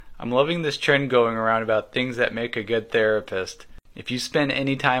I'm loving this trend going around about things that make a good therapist. If you spend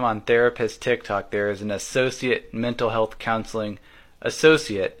any time on therapist TikTok, there is an associate mental health counseling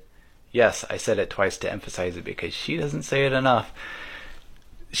associate. Yes, I said it twice to emphasize it because she doesn't say it enough.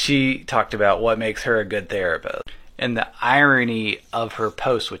 She talked about what makes her a good therapist. And the irony of her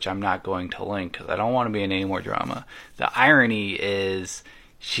post, which I'm not going to link because I don't want to be in any more drama. The irony is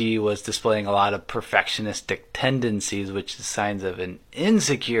she was displaying a lot of perfectionistic tendencies, which is signs of an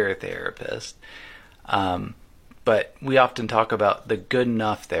insecure therapist. But we often talk about the good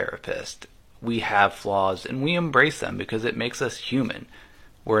enough therapist. We have flaws and we embrace them because it makes us human.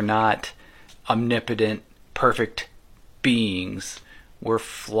 We're not omnipotent, perfect beings. We're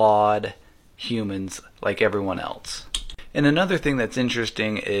flawed humans like everyone else. And another thing that's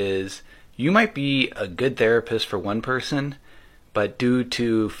interesting is you might be a good therapist for one person, but due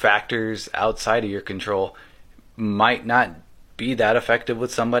to factors outside of your control, might not be that effective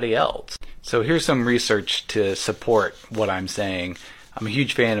with somebody else. So here's some research to support what I'm saying. I'm a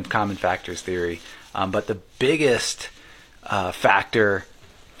huge fan of common factors theory, but the biggest factor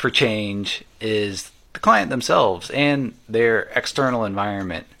for change is the client themselves and their external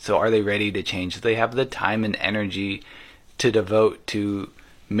environment. So are they ready to change? Do they have the time and energy to devote to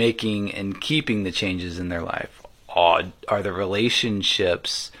making and keeping the changes in their life? Are the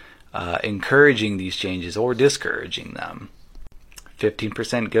relationships encouraging these changes or discouraging them?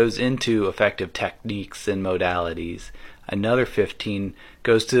 15% goes into effective techniques and modalities. Another 15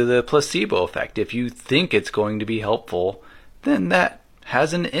 goes to the placebo effect. If you think it's going to be helpful, then that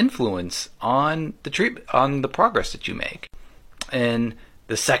has an influence on the treatment, on the progress that you make. And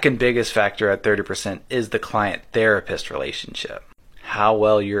the second biggest factor at 30% is the client-therapist relationship. How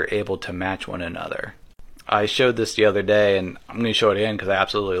well you're able to match one another. I showed this the other day, and I'm going to show it again because I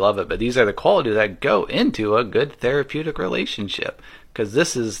absolutely love it. But these are the qualities that go into a good therapeutic relationship. Because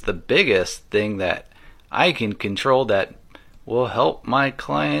this is the biggest thing that I can control that will help my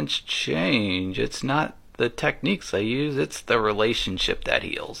clients change. It's not the techniques I use, it's the relationship that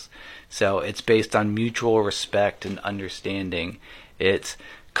heals. So it's based on mutual respect and understanding. It's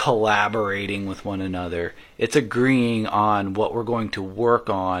collaborating with one another. It's agreeing on what we're going to work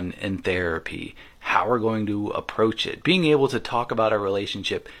on in therapy, how we're going to approach it, being able to talk about our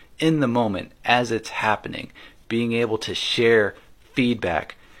relationship in the moment as it's happening, being able to share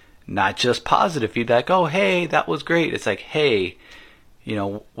feedback, not just positive feedback. Oh, hey, that was great. It's like, hey,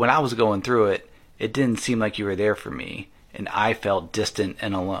 when I was going through it, it didn't seem like you were there for me, and I felt distant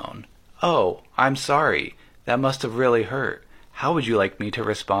and alone. Oh, I'm sorry. That must have really hurt. How would you like me to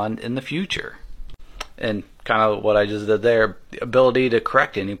respond in the future? And kind of what I just did there, the ability to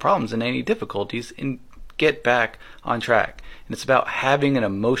correct any problems and any difficulties and get back on track. And it's about having an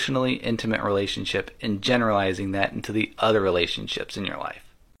emotionally intimate relationship and generalizing that into the other relationships in your life.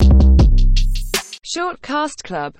 Shortcast Club